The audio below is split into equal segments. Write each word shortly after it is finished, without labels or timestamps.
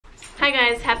Hi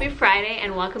guys, happy Friday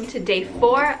and welcome to day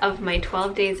 4 of my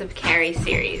 12 Days of Carrie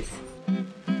series.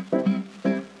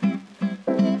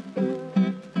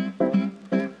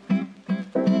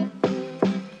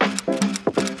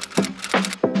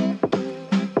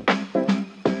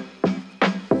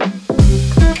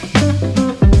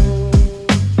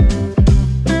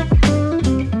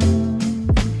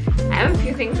 I have a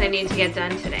few things I need to get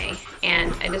done today,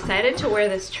 and I decided to wear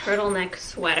this turtleneck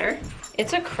sweater.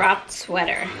 It's a cropped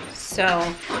sweater, so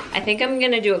I think I'm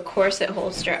gonna do a corset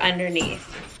holster underneath.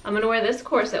 I'm gonna wear this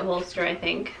corset holster, I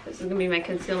think. This is gonna be my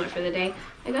concealment for the day.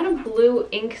 I got a blue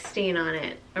ink stain on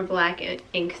it, or black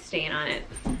ink stain on it.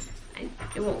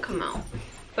 It won't come out.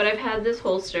 But I've had this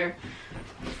holster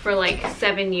for like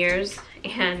 7 years,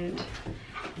 and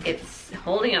it's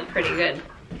holding up pretty good,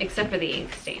 except for the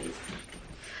ink stains.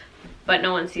 But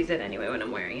no one sees it anyway when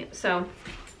I'm wearing it, so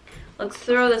let's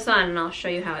throw this on and I'll show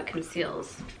you how it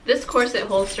conceals. This corset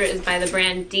holster is by the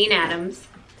brand Dean Adams.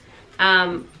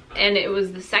 And it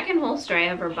was the second holster I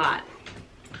ever bought.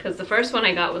 Because the first one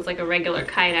I got was like a regular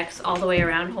Kydex all the way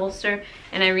around holster.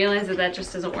 And I realized that that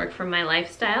just doesn't work for my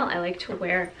lifestyle. I like to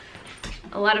wear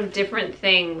a lot of different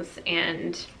things,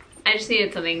 and I just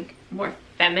needed something more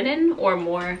feminine or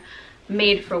more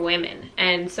made for women.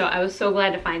 And so I was so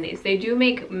glad to find these. They do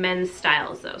make men's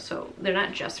styles though, so they're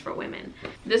not just for women.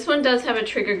 This one does have a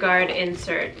trigger guard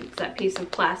insert. It's that piece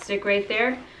of plastic right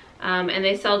there. And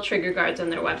they sell trigger guards on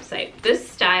their website. This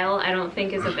style I don't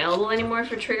think is available anymore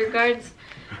for trigger guards.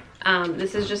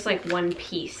 This is just like one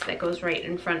piece that goes right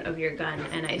in front of your gun,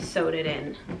 and I sewed it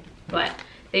in. But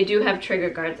they do have trigger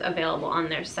guards available on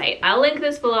their site. I'll link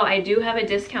this below. I do have a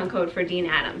discount code for Dean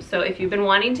Adams. So if you've been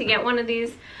wanting to get one of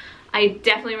these, I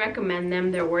definitely recommend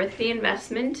them. They're worth the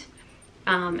investment,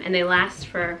 and they last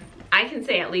for, I can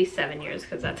say, at least 7 years,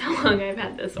 because that's how long I've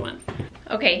had this one.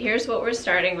 Okay, here's what we're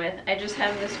starting with. I just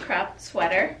have this cropped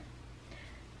sweater.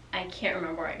 I can't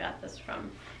remember where I got this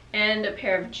from. And a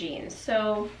pair of jeans.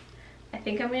 So I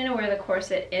think I'm gonna wear the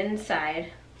corset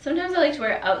inside. Sometimes I like to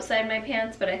wear it outside my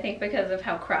pants, but I think because of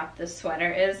how cropped this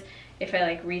sweater is, if I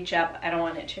like reach up, I don't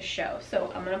want it to show.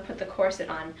 So I'm gonna put the corset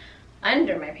on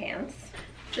under my pants.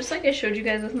 Just like I showed you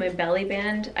guys with my belly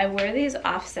band, I wear these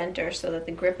off center so that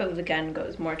the grip of the gun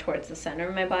goes more towards the center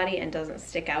of my body and doesn't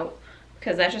stick out,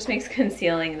 because that just makes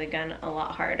concealing the gun a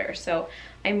lot harder. So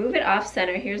I move it off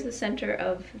center. Here's the center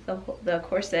of the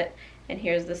corset, and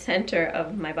here's the center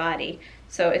of my body.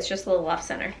 So it's just a little off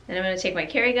center. Then I'm gonna take my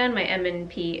carry gun, my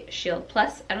M&P Shield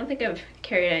Plus. I don't think I've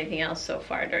carried anything else so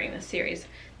far during this series.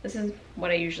 This is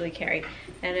what I usually carry,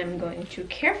 and I'm going to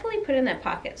carefully put it in that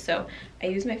pocket. So I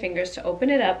use my fingers to open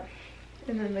it up,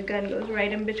 and then the gun goes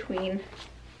right in between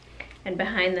and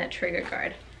behind that trigger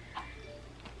guard.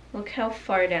 Look how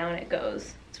far down it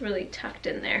goes. It's really tucked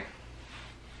in there.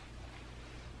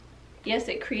 Yes,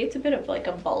 it creates a bit of like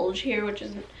a bulge here, which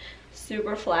isn't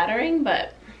super flattering,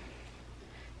 but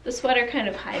the sweater kind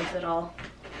of hides it all.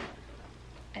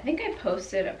 I think I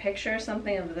posted a picture or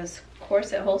something of this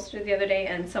corset holster the other day,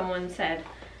 and someone said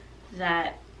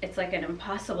that it's like an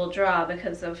impossible draw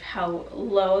because of how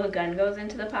low the gun goes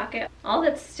into the pocket. All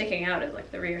that's sticking out is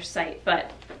like the rear sight,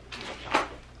 but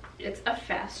it's a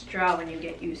fast draw when you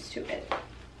get used to it.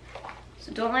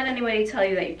 So don't let anybody tell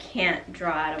you that you can't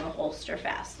draw out of a holster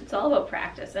fast. It's all about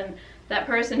practice, and that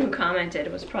person who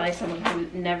commented was probably someone who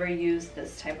never used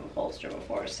this type of holster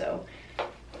before, so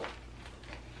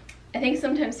I think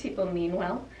sometimes people mean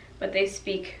well, but they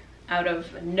speak out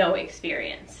of no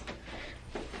experience.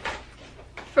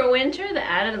 For winter, the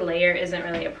added layer isn't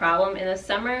really a problem. In the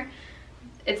summer,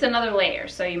 it's another layer,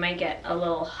 so you might get a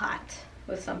little hot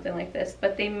with something like this.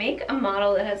 But they make a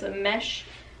model that has a mesh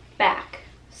back,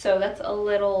 so that's a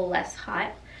little less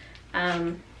hot.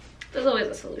 There's always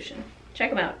a solution. Check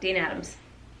them out, Dean Adams.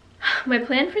 My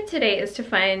plan for today is to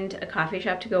find a coffee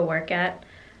shop to go work at.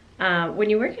 When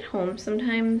you work at home,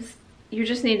 sometimes you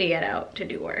just need to get out to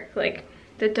do work. Like,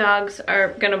 the dogs are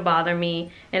gonna bother me,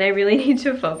 and I really need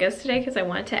to focus today because I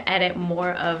want to edit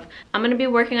more of, I'm gonna be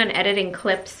working on editing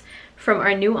clips from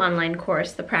our new online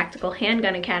course, the Practical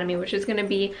Handgun Academy, which is gonna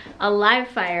be a live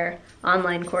fire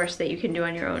online course that you can do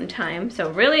on your own time.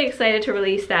 So really excited to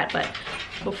release that, but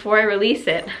before I release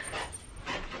it,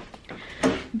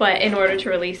 in order to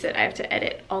release it, I have to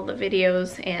edit all the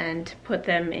videos and put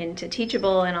them into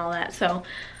Teachable and all that. So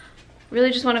really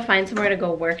just want to find somewhere to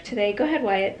go work today. Go ahead,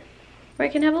 Wyatt. Where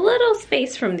I can have a little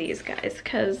space from these guys,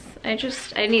 because I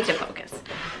need to focus.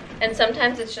 And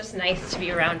sometimes it's just nice to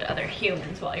be around other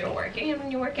humans while you're working. And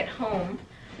when you work at home,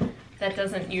 that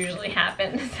doesn't usually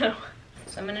happen. So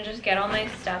I'm gonna just get all my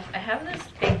stuff. I have this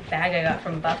big bag I got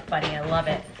from Buff Bunny. I love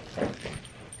it.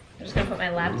 I'm just gonna put my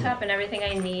laptop and everything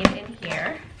I need in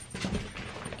here,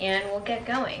 and we'll get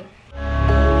going.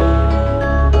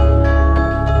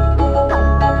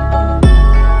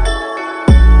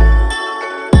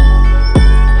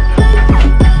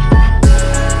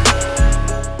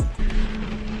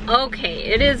 Okay,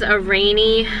 it is a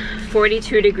rainy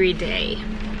 42-degree day.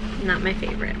 Not my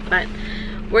favorite, but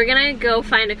we're gonna go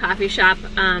find a coffee shop.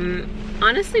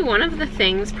 Honestly, one of the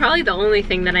things, probably the only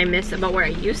thing that I miss about where I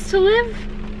used to live,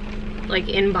 like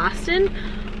in Boston,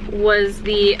 was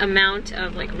the amount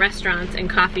of like restaurants and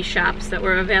coffee shops that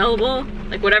were available.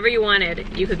 Like whatever you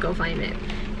wanted, you could go find it.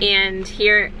 And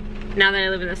here, now that I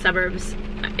live in the suburbs,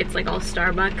 it's like all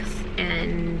Starbucks,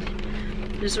 and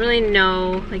there's really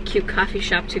no like cute coffee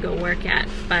shop to go work at.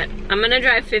 But I'm gonna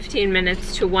drive 15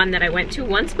 minutes to one that I went to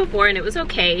once before and it was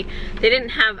okay. They didn't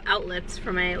have outlets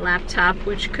for my laptop,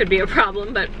 which could be a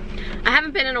problem, but I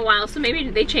haven't been in a while, so maybe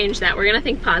they changed that. We're gonna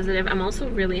think positive. I'm also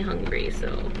really hungry,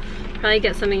 so probably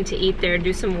get something to eat there,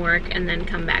 do some work, and then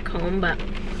come back home, but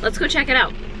let's go check it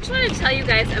out. Just wanted to tell you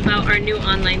guys about our new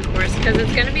online course because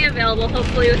it's gonna be available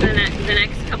hopefully within the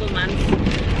next couple months.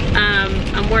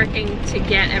 I'm working to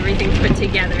get everything put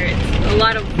together. It's a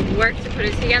lot of work to put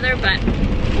it together, but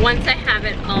once I have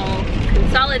it all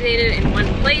consolidated in one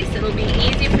place, it'll be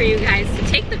easy for you guys to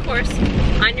take the course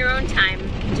on your own time,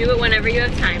 do it whenever you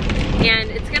have time, and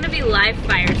it's gonna be live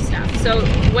fire stuff. So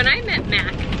when I met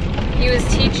Mac, he was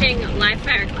teaching live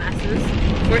fire classes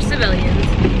for civilians,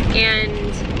 and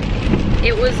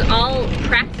it was all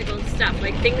practical stuff,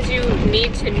 like things you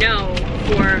need to know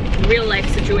for real life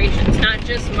situations, not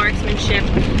just marksmanship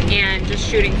and just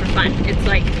shooting for fun. It's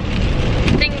like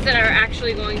things that are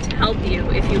actually going to help you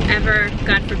if you ever,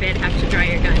 God forbid, have to draw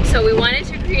your gun. So we wanted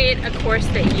to create a course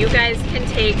that you guys can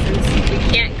take, since we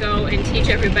can't go and teach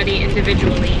everybody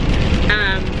individually.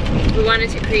 We wanted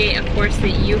to create a course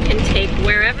that you can take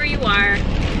wherever you are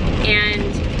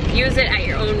and use it at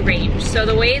your own range. So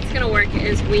the way it's gonna work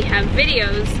is we have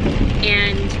videos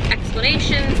and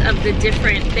explanations of the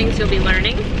different things you'll be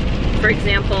learning. For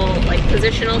example, like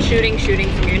positional shooting, shooting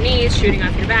from your knees, shooting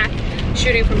off your back,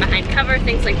 shooting from behind cover,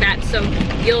 things like that. So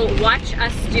you'll watch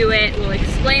us do it, we'll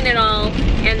explain it all,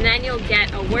 and then you'll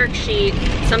get a worksheet,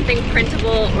 something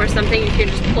printable or something you can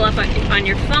just pull up on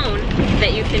your phone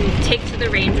that you can take to the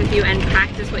range with you and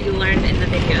practice what you learned in the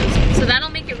videos. So that'll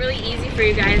make it really easy for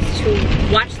you guys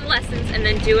to watch the lessons and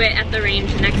then do it at the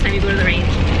range the next time you go to the range.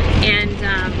 And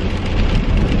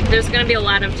there's gonna be a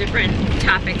lot of different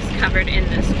topics covered in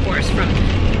this course, from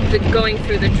going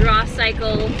through the draw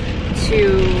cycle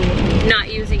to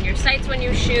not using your sights when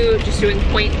you shoot, just doing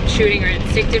point shooting or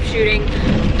instinctive shooting,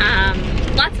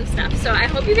 lots of stuff. So I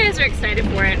hope you guys are excited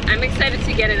for it. I'm excited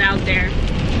to get it out there.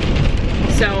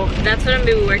 So that's what I'm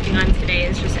gonna be working on today,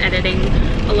 is just editing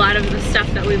a lot of the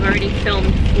stuff that we've already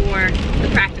filmed for the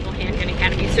Practical Handgun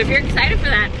Academy. So if you're excited for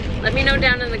that, let me know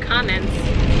down in the comments,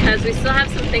 because we still have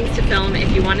some things to film.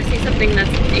 If you want to see something that's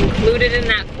included in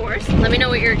that course, let me know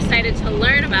what you're excited to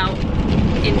learn about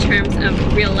in terms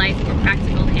of real life or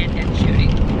practical handgun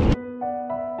shooting.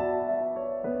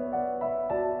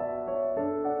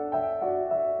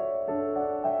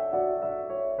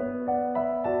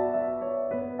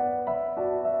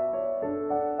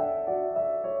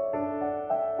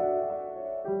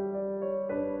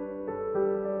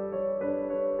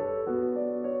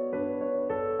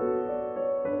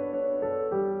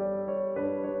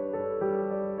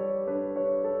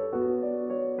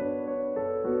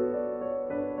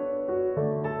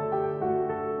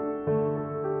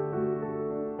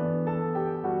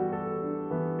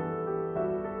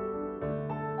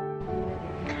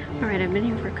 Alright, I've been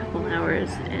here for a couple hours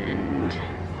and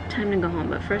time to go home,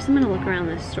 but first I'm going to look around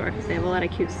this store because they have a lot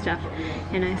of cute stuff,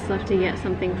 and I still have to get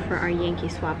something for our Yankee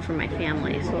swap for my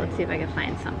family, so let's see if I can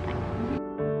find something.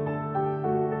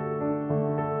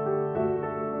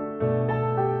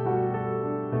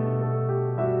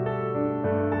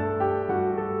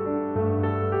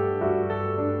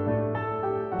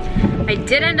 I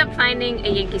did end up finding a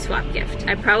Yankee swap gift.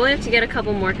 I probably have to get a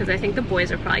couple more because I think the boys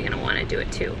are probably going to want to do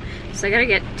it too. So I gotta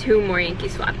get 2 more Yankee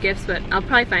swap gifts, but I'll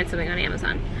probably find something on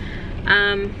Amazon.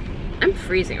 I'm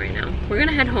freezing right now. We're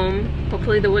gonna head home.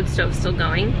 Hopefully the wood stove's still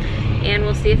going, and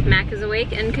we'll see if Mac is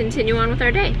awake and continue on with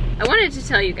our day. I wanted to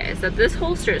tell you guys that this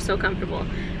holster is so comfortable.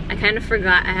 I kind of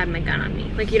forgot I had my gun on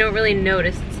me. Like, you don't really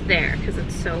notice it's there because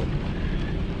it's so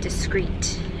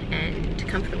discreet and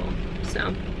comfortable.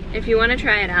 So if you want to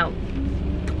try it out,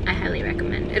 I highly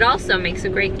recommend. It also makes a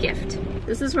great gift.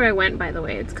 This is where I went, by the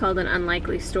way. It's called An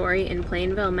Unlikely Story in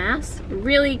Plainville, Mass.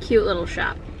 Really cute little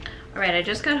shop. Alright, I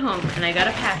just got home and I got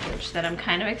a package that I'm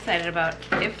kind of excited about,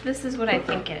 if this is what I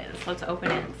think it is. Let's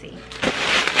open it and see.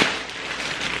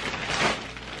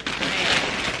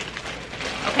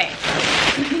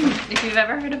 if you've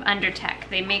ever heard of Undertech,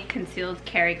 they make concealed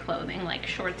carry clothing, like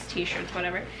shorts, t-shirts,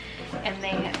 whatever. And they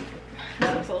had,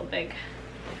 this looks a little big.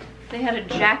 They had a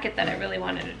jacket that I really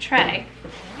wanted to try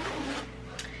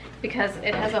because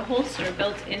it has a holster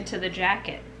built into the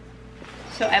jacket.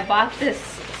 So I bought this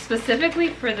specifically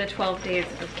for the 12 days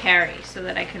of carry so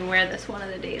that I can wear this one of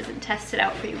the days and test it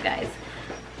out for you guys.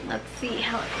 Let's see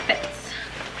how it fits.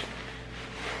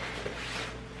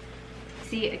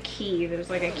 See a key, there's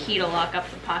like a key to lock up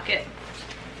the pocket.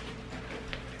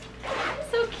 It's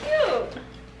so cute.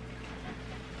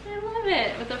 I love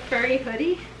it, with a furry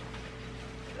hoodie.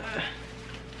 Ugh.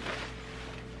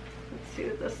 Let's see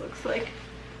what this looks like.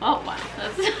 Oh wow,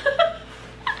 that's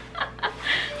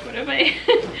what am I?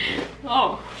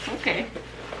 Oh, okay.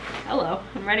 Hello,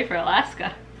 I'm ready for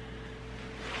Alaska.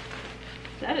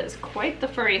 That is quite the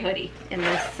furry hoodie. In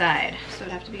this side, so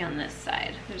it'd have to be on this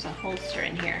side. There's a holster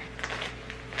in here.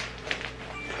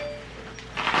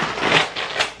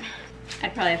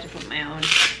 I'd probably have to put my own.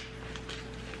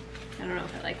 I don't know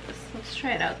if I like this. Let's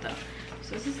try it out though.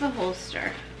 So this is the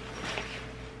holster.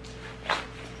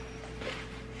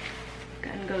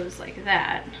 Gun goes like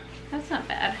that. That's not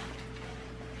bad.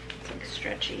 It's like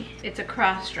stretchy. It's a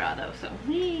cross draw though, so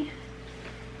we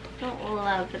don't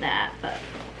love that, but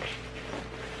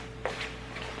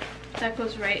that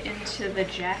goes right into the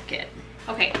jacket.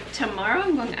 Okay, tomorrow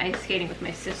I'm going ice skating with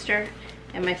my sister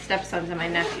and my stepsons and my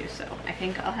nephew, so I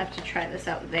think I'll have to try this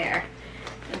out there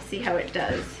and see how it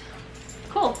does.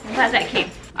 Cool, I'm glad that came.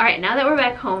 All right, now that we're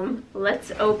back home,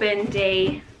 let's open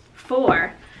day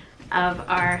 4 of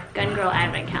our Gun Girl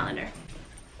Advent Calendar.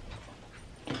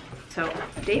 So,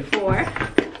 day 4.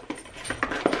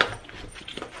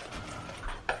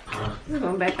 This is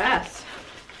going by fast.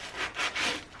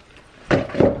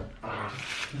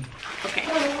 Okay.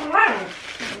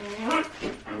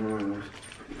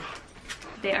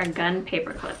 They are gun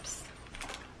paper clips.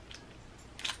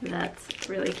 That's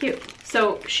really cute.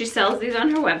 So she sells these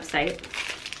on her website,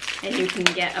 and you can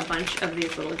get a bunch of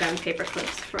these little gun paper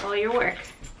clips for all your work.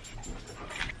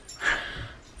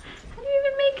 How do you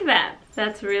even make that?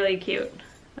 That's really cute.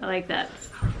 I like that.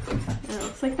 And it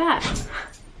looks like that.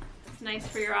 It's nice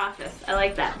for your office. I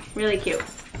like that. Really cute.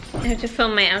 I have to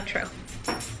film my outro.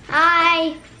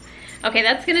 Hi. Okay,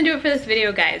 that's gonna do it for this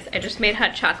video, guys. I just made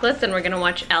hot chocolates and we're gonna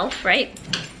watch Elf, right?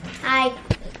 Hi.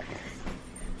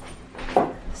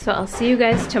 So I'll see you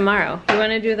guys tomorrow. You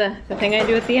wanna do the thing I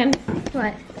do at the end?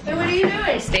 What? So what are you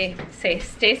doing? Stay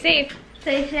safe. Stay safe.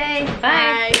 Bye.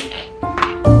 Bye.